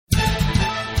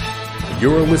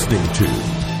You're listening to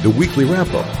the Weekly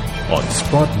Wrap-Up on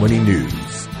Sprott Money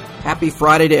News. Happy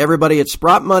Friday to everybody at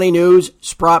Sprott Money News,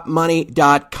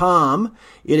 SprottMoney.com.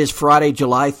 It is Friday,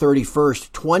 July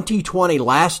 31st, 2020,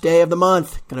 last day of the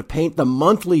month. Going to paint the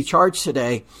monthly charts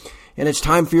today, and it's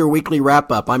time for your weekly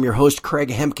wrap-up. I'm your host, Craig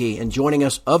Hemke, and joining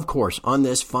us, of course, on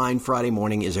this fine Friday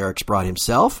morning is Eric Sprott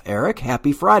himself. Eric,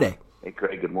 happy Friday. Hey,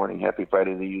 Craig, good morning. Happy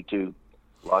Friday to you, too.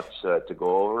 Lots to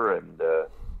go over, and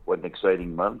what an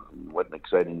exciting month, and what an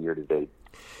exciting year to date.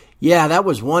 Yeah, that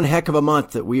was one heck of a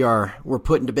month that we're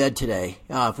putting to bed today.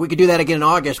 If we could do that again in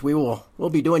August, we'll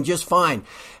be doing just fine.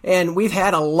 And we've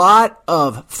had a lot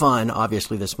of fun,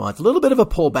 obviously, this month. A little bit of a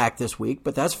pullback this week,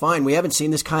 but that's fine. We haven't seen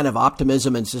this kind of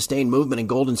optimism and sustained movement in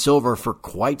gold and silver for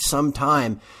quite some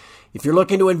time. If you're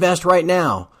looking to invest right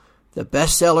now, the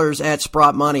best sellers at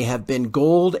Sprott Money have been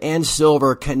gold and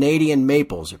silver Canadian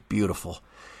maples. They're beautiful.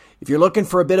 If you're looking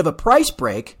for a bit of a price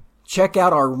break, check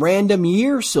out our random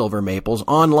year silver maples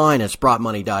online at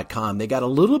SprottMoney.com. They got a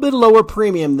little bit lower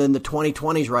premium than the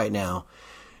 2020s right now,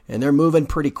 and they're moving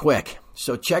pretty quick.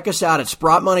 So check us out at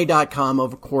SprottMoney.com.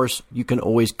 Of course, you can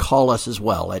always call us as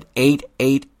well at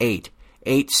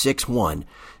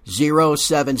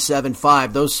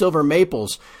 888-861-0775. Those silver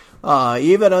maples,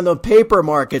 even on the paper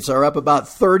markets, are up about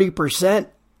 30%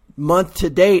 month to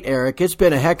date, Eric. It's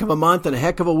been a heck of a month and a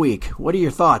heck of a week. What are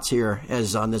your thoughts here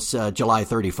as on this July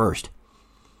 31st?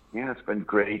 Yeah, it's been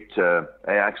great. I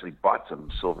actually bought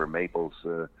some silver maples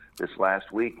this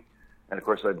last week. And, of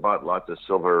course, I bought lots of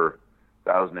silver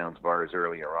 1,000-ounce bars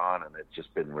earlier on, and it's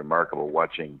just been remarkable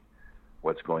watching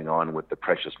what's going on with the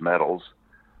precious metals.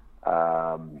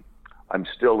 I'm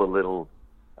still a little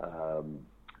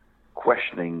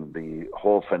questioning the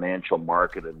whole financial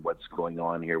market and what's going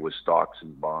on here with stocks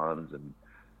and bonds and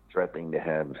threatening to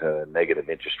have negative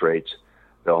interest rates.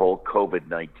 The whole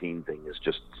COVID-19 thing is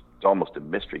just, it's almost a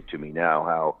mystery to me now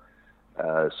how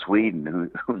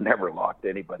Sweden, who never locked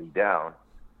anybody down,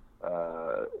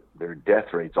 their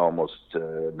death rate's almost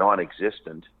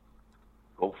non-existent.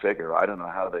 Go figure. I don't know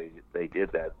how they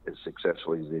did that as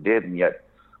successfully as they did, and yet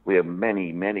we have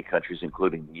many, many countries,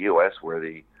 including the U.S., where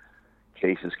the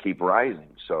cases keep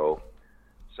rising. So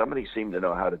somebody seemed to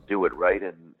know how to do it right,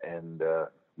 and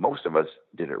most of us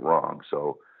did it wrong.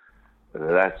 So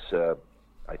that's, I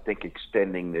think,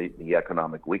 extending the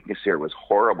economic weakness here. It was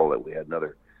horrible that we had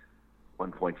another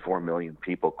 1.4 million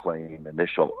people claim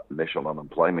initial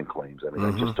unemployment claims. I mean, I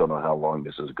just don't know how long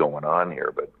this is going on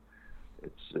here, but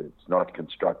it's not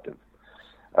constructive.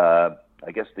 I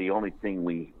guess the only thing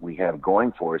we have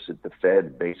going for us is the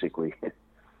Fed basically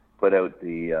put out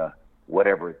the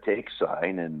whatever it takes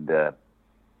sign, and it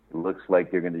looks like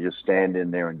they're going to just stand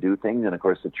in there and do things. And of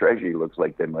course, the Treasury looks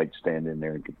like they might stand in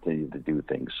there and continue to do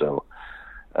things. So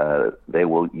they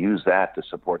will use that to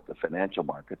support the financial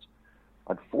markets.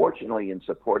 Unfortunately, in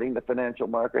supporting the financial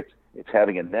markets, it's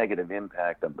having a negative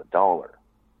impact on the dollar,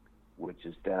 which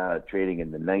is trading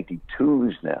in the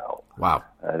 92s now. Wow.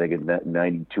 I think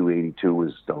 92.82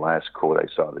 was the last quote I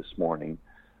saw this morning.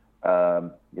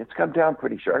 It's come down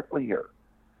pretty sharply here.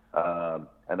 And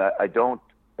I don't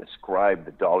ascribe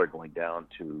the dollar going down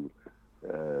to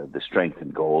the strength in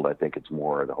gold. I think it's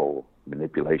more the whole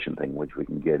manipulation thing, which we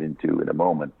can get into in a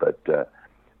moment. But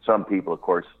some people, of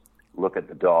course, look at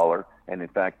the dollar. And in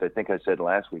fact, I think I said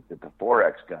last week that the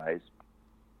Forex guys,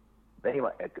 they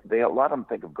a lot of them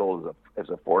think of gold as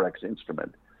a Forex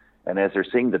instrument. And as they're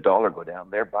seeing the dollar go down,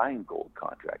 they're buying gold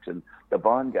contracts. And the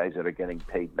bond guys that are getting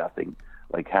paid nothing,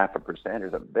 like 0.5%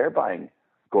 or something, they're buying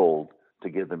gold to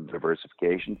give them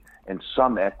diversification. And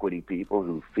some equity people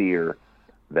who fear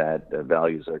that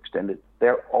values are extended,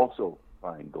 they're also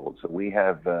buying gold. So we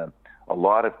have a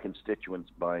lot of constituents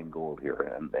buying gold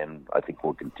here, and I think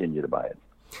we'll continue to buy it.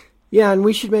 Yeah, and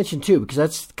we should mention, too, because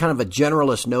that's kind of a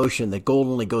generalist notion that gold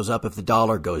only goes up if the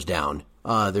dollar goes down.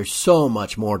 There's so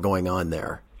much more going on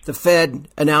there. The Fed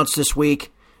announced this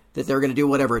week that they're going to do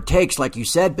whatever it takes, like you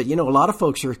said. But, a lot of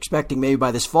folks are expecting maybe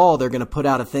by this fall they're going to put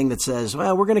out a thing that says,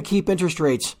 well, we're going to keep interest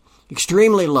rates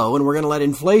extremely low and we're going to let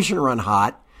inflation run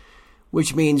hot,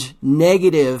 which means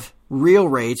negative real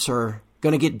rates are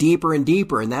going to get deeper and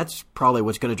deeper. And that's probably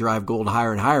what's going to drive gold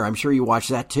higher and higher. I'm sure you watch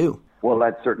that, too. Well,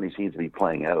 that certainly seems to be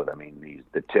playing out. I mean,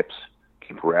 the tips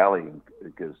keep rallying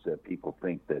because people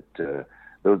think that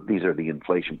these are the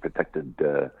inflation-protected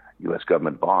U.S.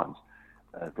 government bonds.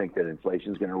 I think that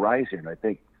inflation is going to rise here, and I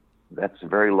think that's a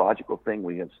very logical thing.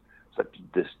 We have such a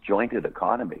disjointed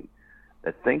economy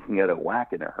that thinking out of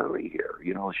whack in a hurry here,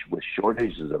 with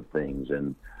shortages of things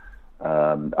and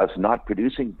us not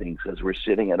producing things because we're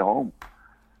sitting at home.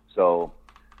 So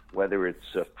whether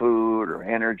it's food or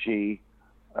energy,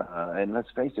 And let's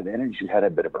face it, energy's had a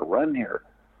bit of a run here.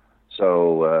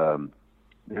 So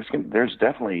there's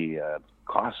definitely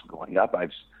costs going up.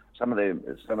 Some of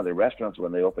the restaurants,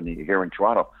 when they open here in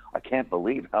Toronto, I can't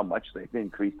believe how much they've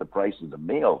increased the prices of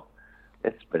meals.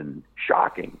 It's been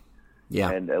shocking. Yeah.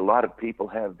 And a lot of people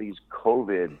have these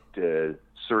COVID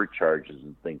surcharges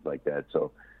and things like that.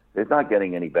 So it's not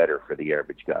getting any better for the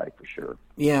average guy, for sure.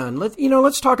 Yeah, and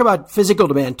let's talk about physical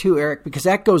demand too, Eric, because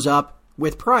that goes up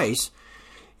with price.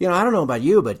 I don't know about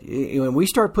you, but when we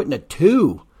start putting a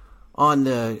 2 on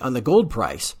the gold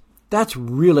price, that's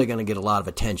really going to get a lot of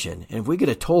attention. And if we get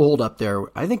a toehold up there,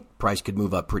 I think price could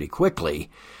move up pretty quickly.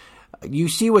 You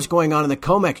see what's going on in the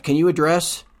COMEX. Can you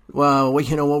address what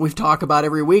we've talked about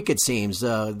every week, it seems,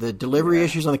 the delivery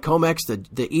issues on the COMEX,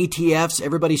 the ETFs,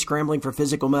 everybody scrambling for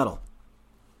physical metal?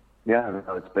 Yeah,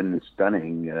 it's been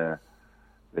stunning. The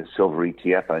silver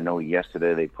ETF, I know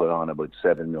yesterday they put on about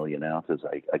 7 million ounces.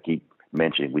 I keep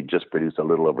mentioning we just produce a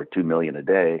little over 2 million a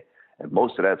day, and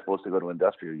most of that's supposed to go to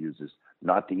industrial uses,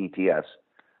 not the ETFs.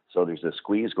 So there's a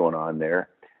squeeze going on there.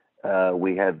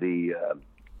 We had the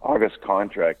August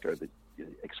contract that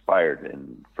expired,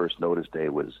 and first notice day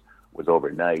was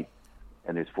overnight,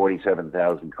 and there's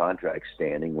 47,000 contracts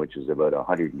standing, which is about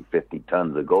 150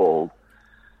 tons of gold.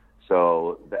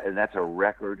 So and that's a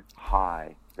record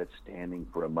high that's standing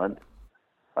for a month.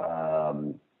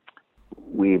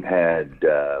 We've had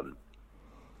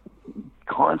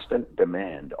constant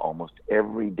demand almost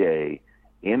every day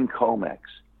in COMEX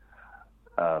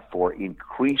for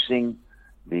increasing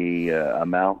the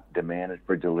amount demanded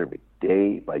for delivery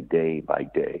day by day by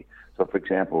day. So, for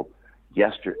example,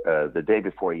 the day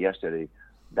before yesterday,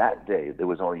 that day, there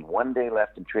was only 1 day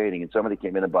left in trading, and somebody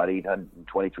came in and bought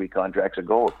 823 contracts of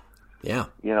gold. Yeah.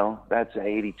 That's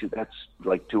 82. That's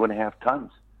like 2.5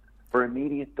 tons for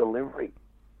immediate delivery.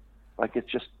 Like, it's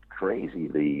just crazy,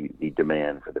 the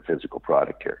demand for the physical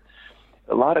product here.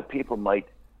 A lot of people might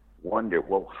wonder,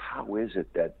 well, how is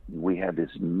it that we have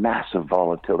this massive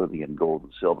volatility in gold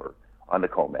and silver on the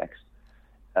COMEX,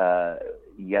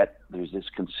 yet there's this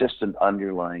consistent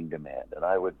underlying demand? And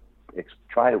I would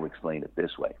try to explain it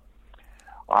this way.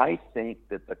 I think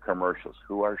that the commercials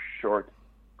who are short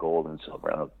gold and silver,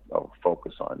 and I'll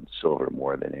focus on silver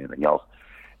more than anything else,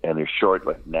 and they're short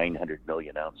like 900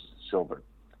 million ounces of silver,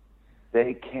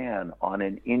 they can, on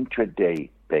an intraday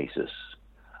basis,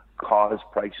 cause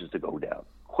prices to go down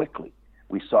quickly.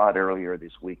 We saw it earlier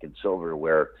this week in silver,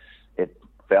 where it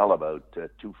fell about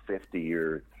 $2.50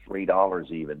 or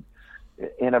 $3 even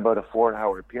in about a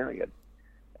 4-hour period.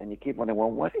 And you keep wondering, well,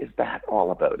 what is that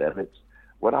all about? And it's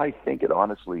what I think it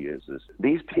honestly is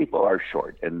these people are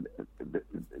short. And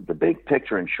the big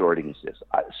picture in shorting is this.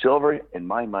 Silver, in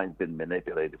my mind, has been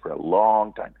manipulated for a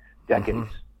long time, decades.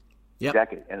 Mm-hmm. Yep.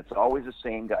 Decades. And it's always the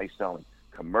same guy selling.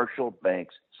 Commercial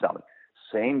banks selling.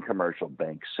 Same commercial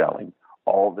banks selling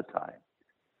all the time.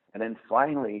 And then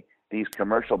finally, these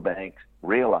commercial banks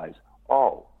realize,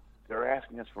 oh, they're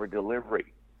asking us for delivery.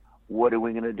 What are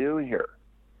we going to do here?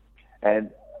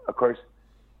 And, of course,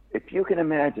 if you can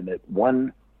imagine that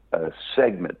one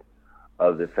segment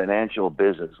of the financial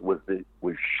business was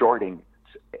shorting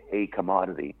a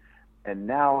commodity, and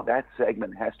now that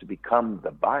segment has to become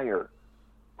the buyer,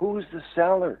 who's the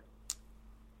seller?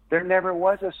 There never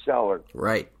was a seller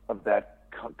of that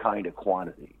kind of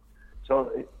quantity.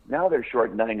 So now they're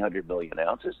short 900 million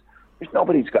ounces.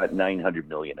 Nobody's got 900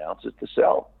 million ounces to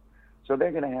sell. So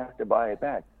they're going to have to buy it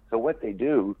back. So what they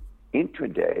do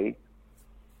intraday,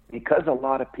 because a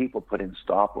lot of people put in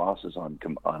stop losses on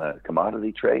a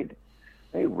commodity trade,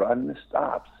 they run the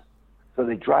stops. So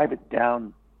they drive it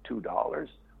down $2.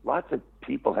 Lots of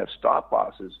people have stop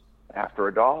losses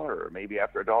after $1 or maybe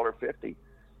after $1.50.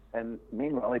 And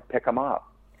meanwhile, they pick them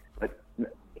up. But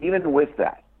even with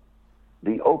that,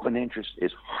 the open interest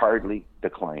is hardly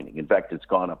declining. In fact, it's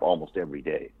gone up almost every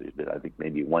day. I think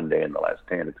maybe one day in the last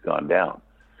 10 it's gone down.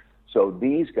 So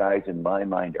these guys, in my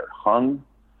mind, are hung.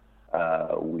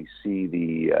 We see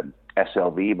the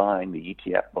SLV buying, the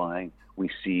ETF buying. We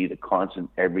see the constant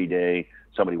every day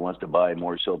somebody wants to buy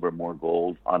more silver, more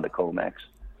gold on the COMEX.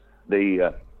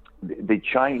 The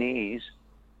Chinese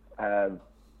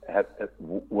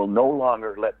will no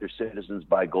longer let their citizens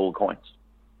buy gold coins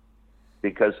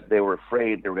because they were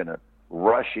afraid they were going to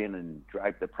rush in and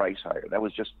drive the price higher. That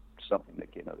was just something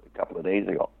that came out a couple of days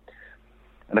ago.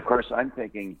 And of course, I'm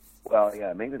thinking, well,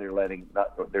 yeah, maybe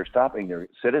they're stopping their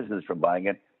citizens from buying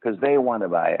it because they want to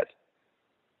buy it.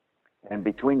 And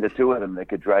between the two of them, they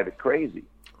could drive it crazy.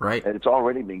 Right. And it's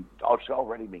already being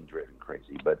driven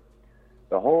crazy. But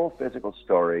the whole physical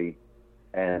story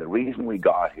and the reason we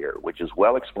got here, which is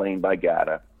well explained by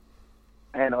GATA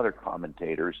and other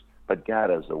commentators, but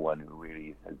GATA is the one who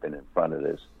really has been in front of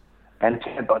this. And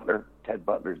Ted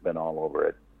Butler's been all over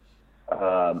it.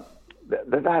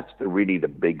 That's really the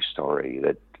big story,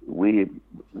 that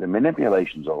the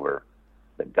manipulation's over.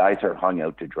 The guys are hung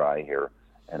out to dry here.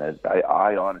 And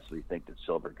I honestly think that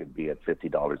silver could be at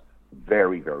 $50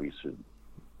 very, very soon.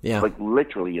 Yeah. Like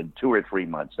literally in 2 or 3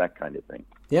 months, that kind of thing.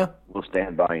 Yeah. We'll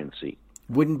stand by and see.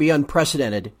 Wouldn't be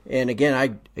unprecedented. And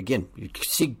again, you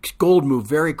see gold move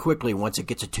very quickly once it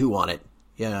gets a 2 on it.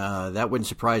 Yeah, that wouldn't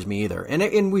surprise me either.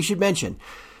 And we should mention,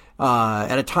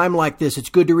 at a time like this, it's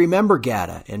good to remember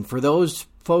GATA. And for those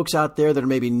folks out there that are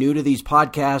maybe new to these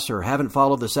podcasts or haven't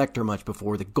followed the sector much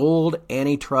before, the Gold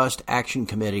Antitrust Action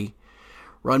Committee,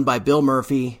 run by Bill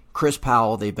Murphy, Chris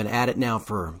Powell, they've been at it now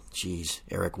for,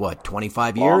 Eric,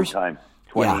 25 years? Long time.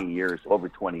 20 years, over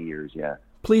 20 years, yeah.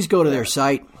 Please go to their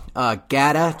site,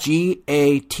 GATA,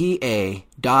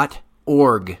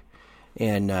 GATA.org.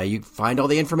 And you find all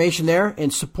the information there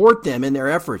and support them in their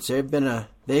efforts. They've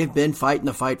been fighting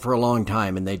the fight for a long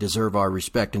time, and they deserve our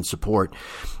respect and support.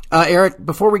 Eric,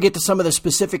 before we get to some of the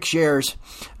specific shares,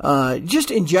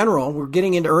 just in general, we're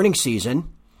getting into earnings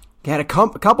season. Had a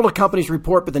couple of companies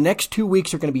report, but the next 2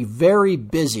 weeks are going to be very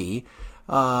busy.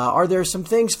 Are there some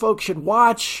things folks should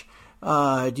watch?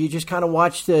 Do you just kind of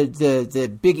watch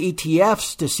the big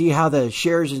ETFs to see how the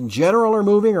shares in general are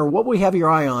moving, or what will you have your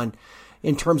eye on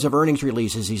in terms of earnings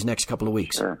releases these next couple of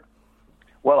weeks? Sure.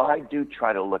 Well, I do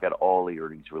try to look at all the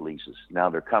earnings releases. Now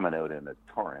they're coming out in a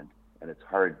torrent, and it's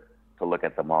hard to look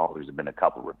at them all. There's been a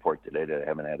couple reports today that I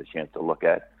haven't had a chance to look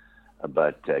at,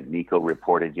 but Nico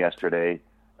reported yesterday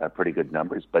pretty good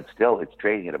numbers, but still it's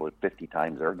trading at about 50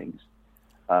 times earnings.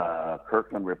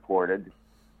 Kirkland reported.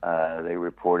 They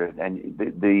reported, and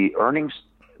the earnings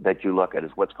that you look at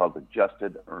is what's called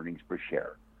adjusted earnings per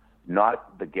share,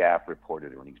 not the GAAP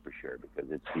reported earnings per share, because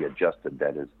it's the adjusted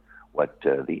that is what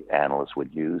the analysts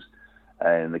would use.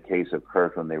 In the case of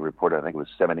Kirkland, they reported, I think it was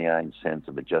 79 cents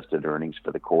of adjusted earnings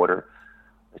for the quarter.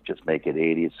 Let's just make it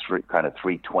 80. It's kind of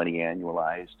 320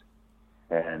 annualized.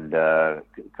 And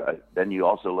then you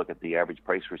also look at the average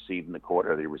price received in the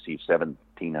quarter. They received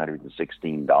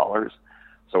 $1,716.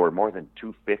 So we're more than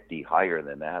 $250 higher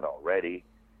than that already.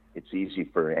 It's easy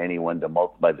for anyone to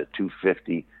multiply the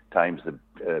 250 times the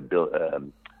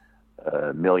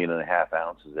 1.5 million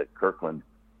ounces that Kirkland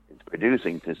is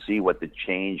producing to see what the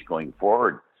change going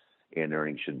forward in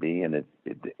earnings should be. And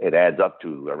it adds up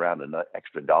to around an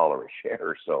extra $1 a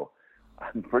share. So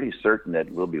I'm pretty certain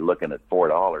that we'll be looking at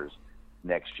 $4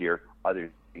 next year, other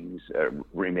things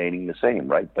remaining the same,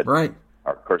 right? But right.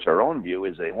 Of course, our own view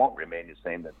is they won't remain the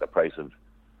same, that the price of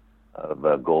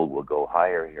gold will go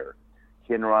higher here.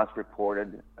 Kinross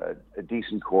reported a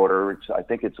decent quarter. I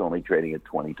think it's only trading at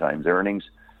 20 times earnings.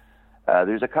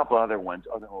 There's a couple other ones,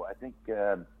 although I think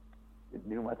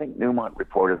Newmont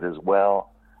reported as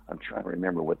well. I'm trying to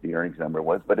remember what the earnings number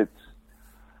was, but it's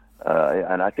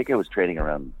and I think it was trading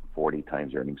around 40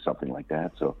 times earnings, something like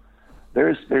that. So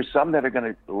there's some that are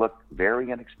going to look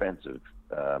very inexpensive.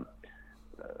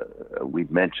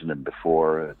 We've mentioned them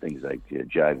before, things like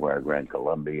Jaguar, Gran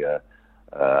Colombia.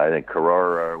 I think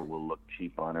Karora will look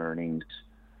cheap on earnings.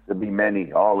 There'll be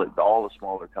many. All the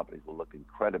smaller companies will look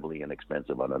incredibly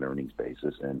inexpensive on an earnings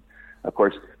basis. And, of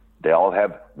course, they all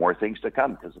have more things to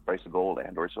come because the price of gold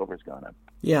and or silver has gone up.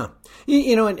 Yeah.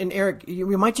 You know, and Eric,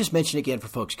 we might just mention again for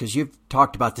folks, because you've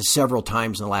talked about this several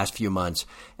times in the last few months.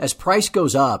 As price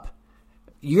goes up,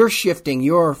 you're shifting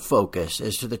your focus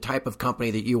as to the type of company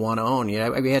that you want to own. You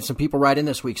know, we had some people write in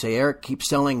this week say, Eric keeps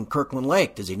selling Kirkland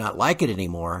Lake. Does he not like it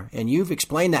anymore? And you've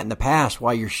explained that in the past,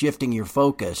 why you're shifting your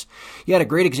focus. You had a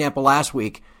great example last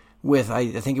week with,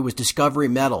 I think it was Discovery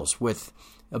Metals, with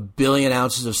 1 billion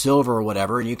ounces of silver or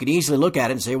whatever. And you could easily look at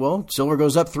it and say, well, silver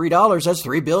goes up $3. That's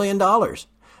 $3 billion.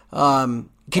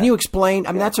 Can you explain?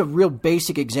 I mean, that's a real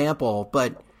basic example,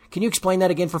 but can you explain that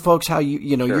again for folks, how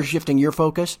you're shifting your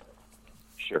focus?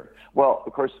 Sure. Well,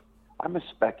 of course, I'm a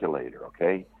speculator,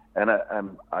 okay? And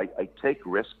I take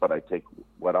risks, but I take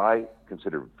what I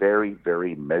consider very,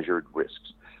 very measured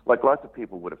risks. Like lots of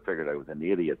people would have figured I was an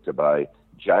idiot to buy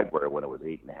Jaguar when it was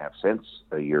 8.5 cents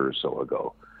a year or so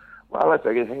ago. Well, I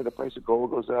figured, hey, the price of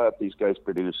gold goes up. These guys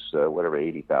produce,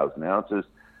 80,000 ounces.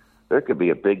 There could be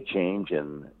a big change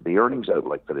in the earnings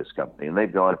outlook for this company. And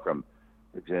they've gone from,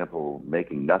 for example,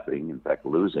 making nothing, in fact,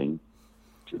 losing,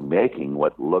 to making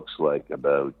what looks like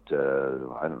about,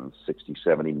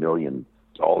 $60-70 million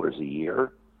a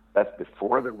year. That's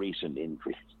before the recent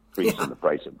increase in the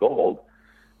price of gold.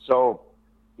 So,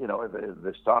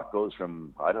 the stock goes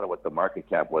from, I don't know what the market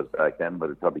cap was back then, but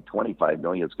it's probably 25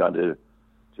 million. It's gone to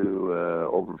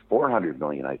over 400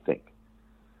 million, I think.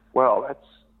 Well,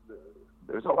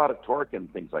 there's a lot of torque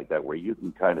and things like that where you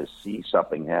can kind of see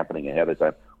something happening ahead of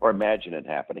time or imagine it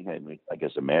happening. I mean, I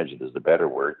guess imagine is the better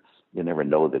word. You never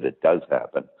know that it does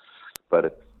happen. But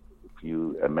if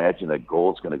you imagine that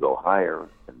gold's going to go higher,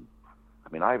 and I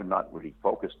mean, I have not really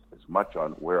focused as much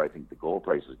on where I think the gold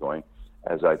price is going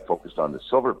as I focused on the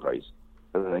silver price,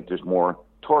 because I think there's more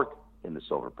torque in the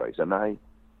silver price. And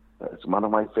it's one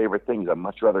of my favorite things. I'd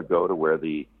much rather go to where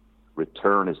the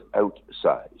return is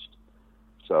outsized.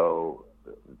 So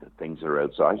the things that are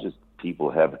outsized is people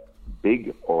have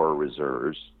big ore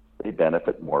reserves. They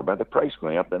benefit more by the price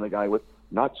going up than a guy with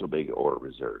not so big ore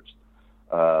reserves.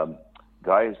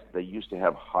 Guys that used to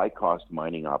have high-cost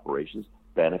mining operations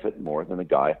benefit more than a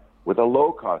guy with a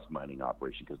low-cost mining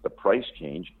operation, because the price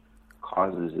change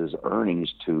causes his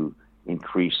earnings to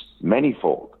increase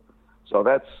manyfold. So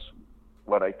that's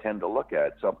what I tend to look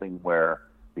at, something where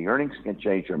the earnings can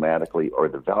change dramatically or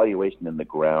the valuation in the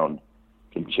ground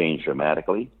can change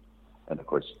dramatically. And of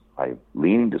course, I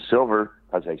lean to silver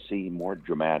as I see more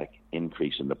dramatic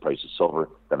increase in the price of silver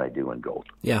than I do in gold.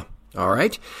 Yeah. All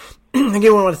right. Again,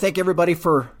 I want to thank everybody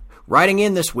for writing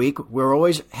in this week. We're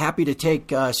always happy to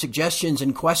take suggestions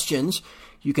and questions.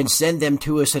 You can send them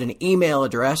to us at an email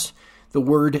address, the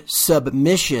word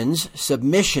submissions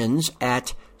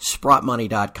at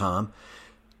sprottmoney.com.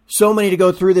 So many to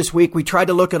go through this week. We tried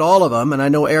to look at all of them, and I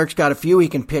know Eric's got a few he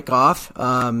can pick off.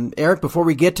 Eric, before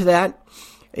we get to that,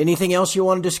 anything else you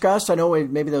want to discuss? I know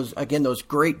maybe those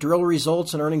great drill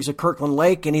results and earnings at Kirkland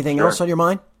Lake. Anything else on your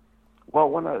mind? Well,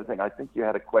 one other thing. I think you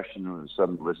had a question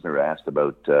some listener asked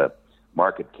about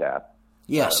market cap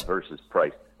versus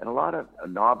price. And a lot of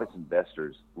novice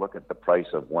investors look at the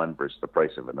price of one versus the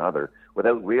price of another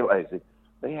without realizing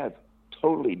they have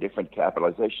totally different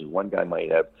capitalizations. One guy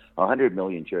might have 100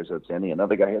 million shares outstanding.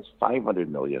 Another guy has 500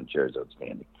 million shares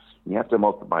outstanding. And you have to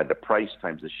multiply the price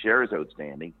times the shares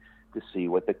outstanding to see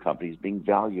what the company is being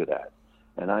valued at.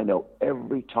 And I know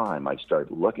every time I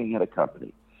start looking at a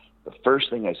company, the first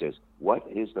thing I say is, what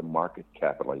is the market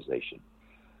capitalization?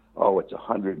 Oh, it's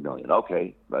 100 million.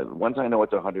 Okay. Once I know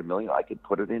it's 100 million, I could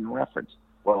put it in reference.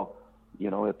 Well,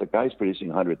 if the guy's producing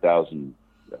 100,000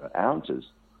 ounces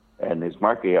and his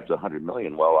market cap's 100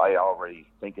 million, well, I already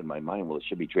think in my mind, well, it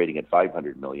should be trading at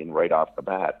 500 million right off the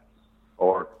bat.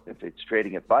 Or if it's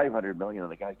trading at 500 million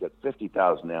and the guy's got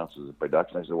 50,000 ounces of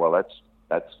production, I say, well,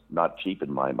 that's not cheap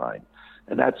in my mind.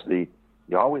 And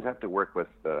you always have to work with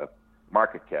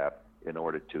market cap in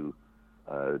order to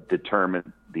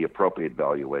determine the appropriate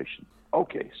valuation.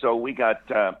 Okay, so we got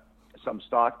some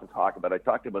stocks to talk about. I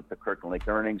talked about the Kirkland Lake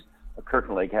earnings.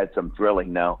 Kirkland Lake had some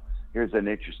drilling. Now, here's an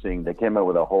interesting, they came out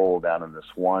with a hole down in the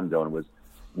Swan Zone. It was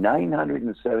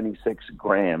 976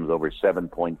 grams over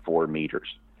 7.4 meters.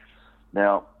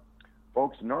 Now,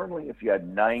 folks, normally if you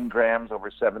had 9 grams over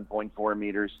 7.4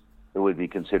 meters, it would be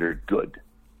considered good.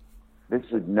 This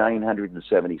is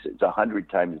 976. It's 100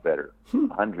 times better,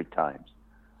 100 times.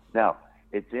 Now,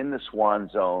 it's in the Swan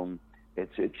Zone.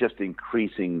 It's just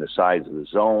increasing the size of the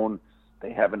zone.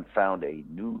 They haven't found a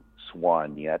new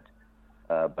swan yet,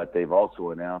 but they've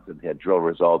also announced that they had drill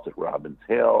results at Robbins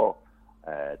Hill,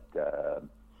 at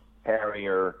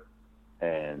Harrier,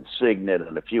 and Signet,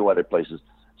 and a few other places,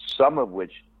 some of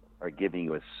which are giving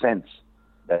you a sense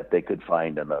that they could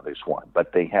find another swan,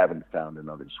 but they haven't found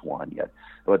another swan yet.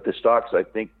 But the stock's, I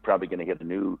think, probably going to hit a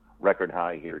new record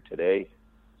high here today,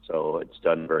 so it's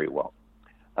done very well.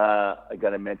 I got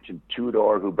to mention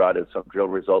Tudor, who brought in some drill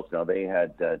results. Now, they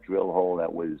had a drill hole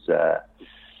that was,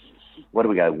 what do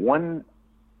we got,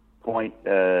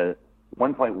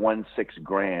 1.16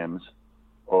 grams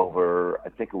over, I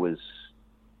think it was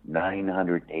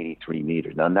 983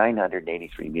 meters. Now,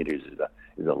 983 meters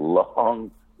is a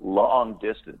long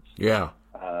distance. Yeah.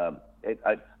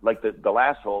 Like the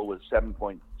last hole was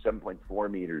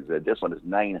 7.4 meters. This one is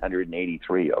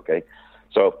 983. Okay,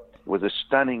 so it was a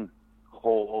stunning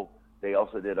hole. They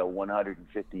also did a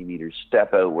 150 meter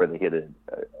step out where they hit a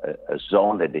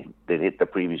zone that they hit the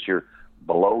previous year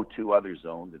below 2 other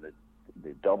zones, and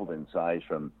they doubled in size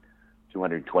from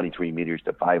 223 meters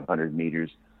to 500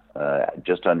 meters,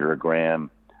 just under a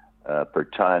gram per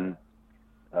ton.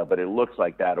 But it looks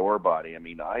like that ore body. I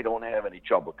mean, I don't have any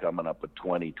trouble coming up with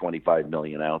 25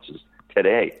 million ounces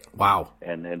today. Wow.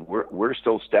 And we're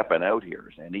still stepping out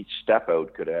here. And each step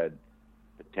out could add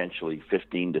potentially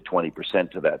 15 to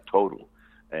 20% to that total.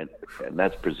 And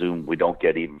that's presumed we don't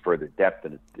get even further depth.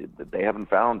 And they haven't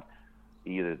found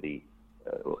either they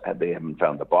haven't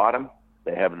found the bottom,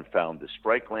 they haven't found the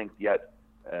strike length yet,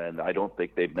 and I don't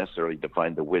think they've necessarily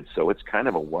defined the width. So it's kind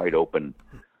of a wide open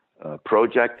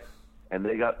project. And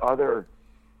they got other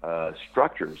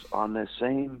structures on the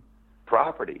same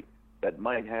property that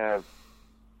might have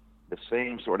the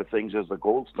same sort of things as the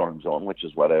gold storm zone, which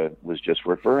is what I was just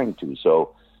referring to.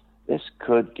 So this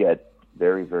could get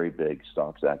very, very big.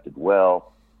 Stocks acted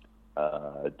well.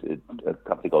 A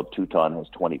company called Teuton has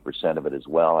 20% of it as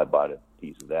well. I bought a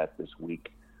piece of that this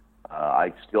week.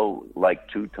 I still like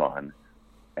Teuton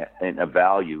in a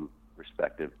value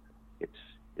perspective.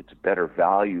 It's a better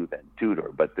value than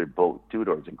Tudor, but they're both.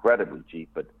 Tudor is incredibly cheap,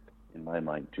 but in my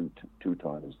mind,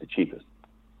 Teuton is the cheapest.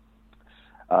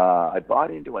 I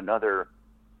bought into another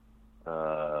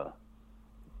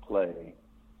play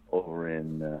over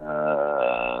in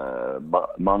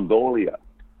Mongolia,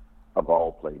 of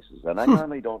all places. And I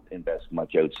normally don't invest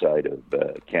much outside of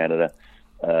Canada,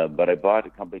 but I bought a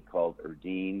company called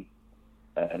Erdene,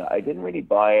 and I didn't really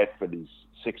buy it for these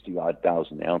 60-odd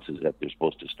thousand ounces that they're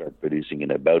supposed to start producing in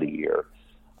about a year.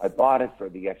 I bought it for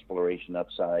the exploration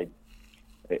upside.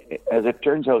 As it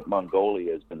turns out,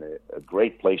 Mongolia has been a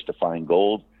great place to find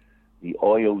gold. The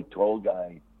Oyu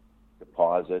Tolgoi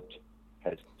deposit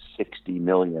has 60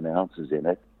 million ounces in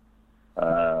it.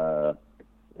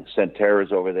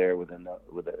 Centerra's over there with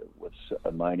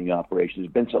a mining operation.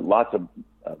 There's been lots of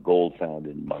gold found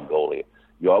in Mongolia.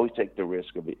 You always take the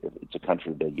risk of it if it's a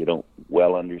country that you don't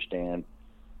well understand.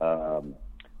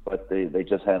 But they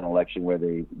just had an election where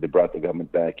they brought the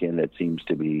government back in that seems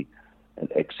to be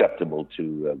acceptable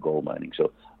to gold mining.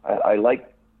 So I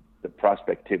like the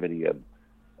prospectivity of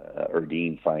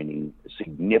Erdene finding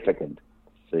significant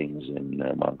things in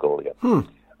Mongolia.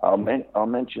 I'll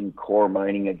mention Core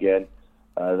Mining again.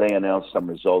 They announced some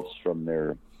results from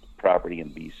their property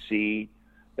in BC.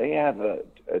 They have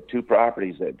two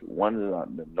properties. That one is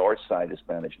on the north side of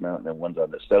Spanish Mountain and one's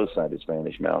on the south side of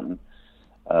Spanish Mountain,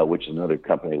 which is another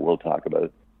company we'll talk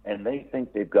about. And they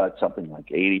think they've got something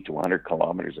like 80 to 100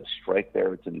 kilometers of strike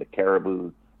there. It's in the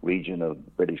Caribou region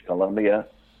of British Columbia.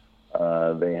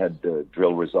 They had a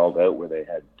drill result out where they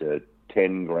had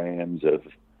 10 grams of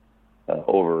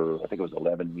over, I think it was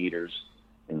 11 meters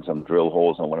in some drill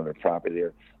holes on one of their property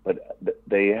there. But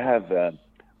they have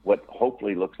what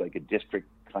hopefully looks like a district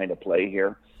kind of play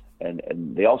here. And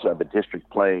they also have a district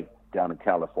play down in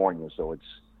California. So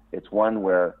it's one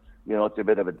where, it's a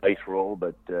bit of a dice roll,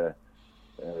 but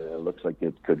looks like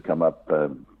it could come up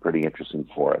pretty interesting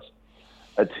for us.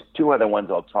 Two other ones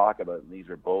I'll talk about, and these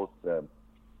are both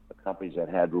companies that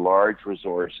had large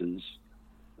resources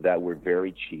that were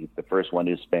very cheap. The first one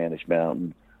is Spanish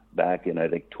Mountain. Back in, I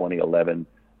think, 2011,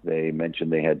 they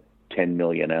mentioned they had 10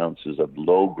 million ounces of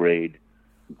low-grade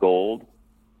gold,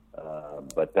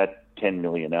 but that 10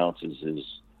 million ounces is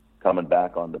coming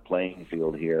back on the playing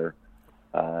field here.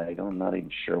 I'm not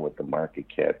even sure what the market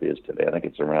cap is today. I think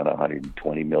it's around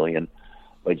 120 million,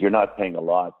 but you're not paying a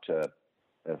lot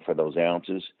for those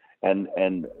ounces.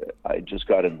 And I just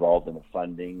got involved in the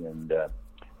funding, and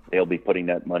they'll be putting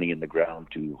that money in the ground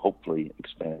to hopefully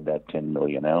expand that 10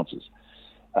 million ounces.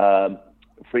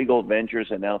 Freegold Ventures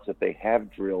announced that they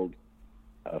have drilled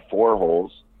 4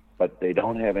 holes, but they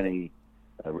don't have any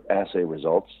assay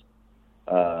results.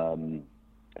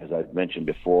 As I've mentioned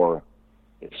before,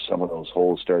 if some of those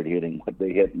holes start hitting what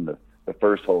they hit in the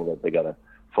first hole that they got a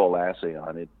full assay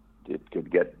on, it could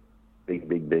get big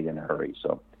in a hurry.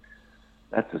 So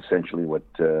that's essentially what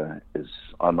is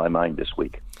on my mind this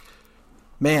week.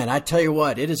 Man, I tell you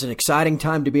what, it is an exciting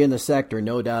time to be in the sector,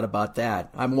 no doubt about that.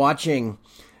 I'm watching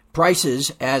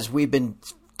prices as we've been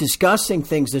discussing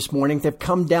things this morning. They've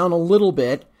come down a little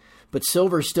bit, but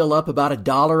silver's still up about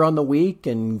 $1 on the week,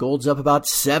 and gold's up about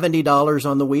 $70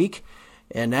 on the week.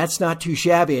 And that's not too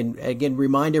shabby. And again,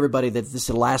 remind everybody that this is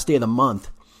the last day of the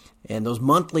month. And those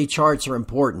monthly charts are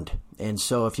important. And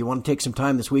so if you want to take some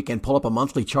time this weekend, pull up a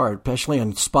monthly chart, especially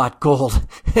on spot gold,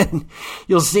 and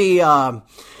you'll see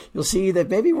that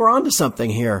maybe we're onto something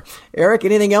here. Eric,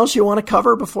 anything else you want to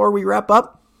cover before we wrap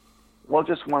up? Well,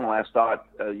 just one last thought.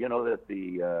 That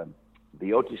the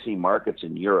OTC markets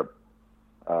in Europe,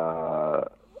 the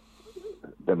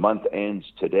month ends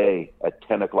today at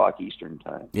 10 o'clock Eastern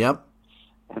time. Yep.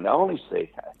 And I only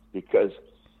say that because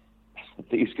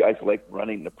these guys like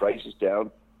running the prices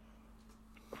down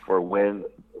for when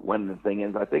the thing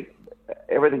ends. I think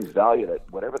everything's valued at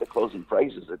whatever the closing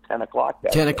price is at 10 o'clock.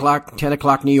 10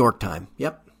 o'clock New York time.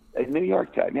 Yep. At New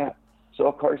York time, yeah. So,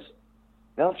 of course,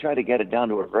 they'll try to get it down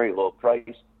to a very low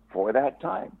price for that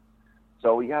time.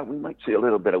 So, yeah, we might see a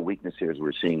little bit of weakness here as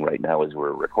we're seeing right now as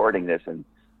we're recording this, and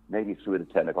maybe through to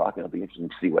 10 o'clock. It'll be interesting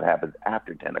to see what happens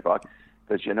after 10 o'clock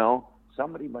because,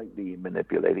 somebody might be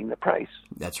manipulating the price.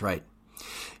 That's right.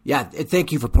 Yeah,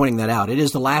 thank you for pointing that out. It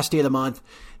is the last day of the month.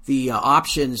 The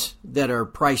options that are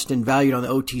priced and valued on the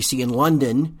OTC in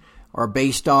London are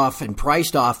based off and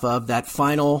priced off of that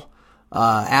final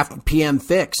after PM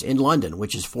fix in London,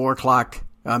 which is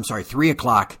 3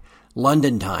 o'clock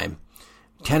London time,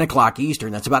 10 o'clock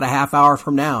Eastern. That's about a half hour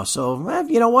from now. So,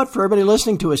 you know what? For everybody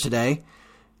listening to us today,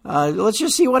 let's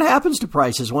just see what happens to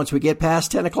prices once we get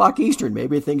past 10 o'clock Eastern.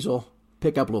 Maybe things will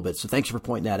pick up a little bit. So thanks for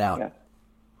pointing that out.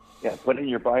 Yeah, put in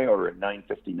your buy order at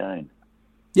 $9.59.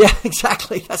 Yeah,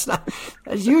 exactly. That's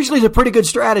usually a pretty good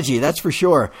strategy. That's for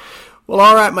sure. Well,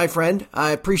 all right, my friend. I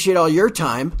appreciate all your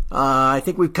time. I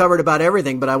think we've covered about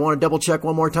everything, but I want to double check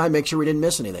one more time, make sure we didn't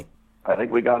miss anything. I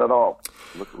think we got it all.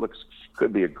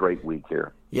 Could be a great week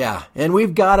here. Yeah, and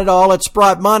we've got it all at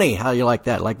Sprott Money. How do you like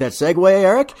that? Like that segue,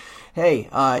 Eric? Hey,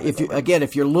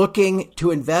 if you're looking to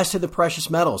invest in the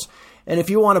precious metals, and if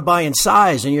you want to buy in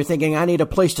size and you're thinking, I need a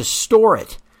place to store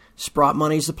it, Sprott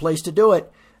Money is the place to do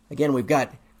it. Again, we've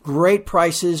got great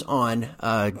prices on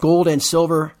gold and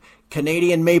silver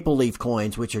Canadian maple leaf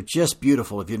coins, which are just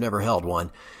beautiful if you've never held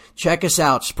one. Check us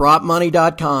out,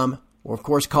 sprottmoney.com, or of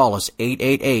course call us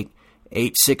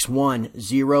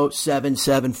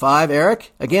 888-861-0775.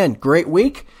 Eric, again, great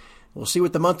week. We'll see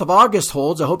what the month of August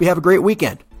holds. I hope you have a great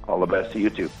weekend. All the best to you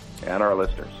too, and our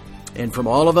listeners. And from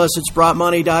all of us at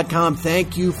sprottmoney.com,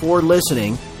 thank you for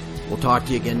listening. We'll talk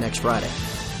to you again next Friday.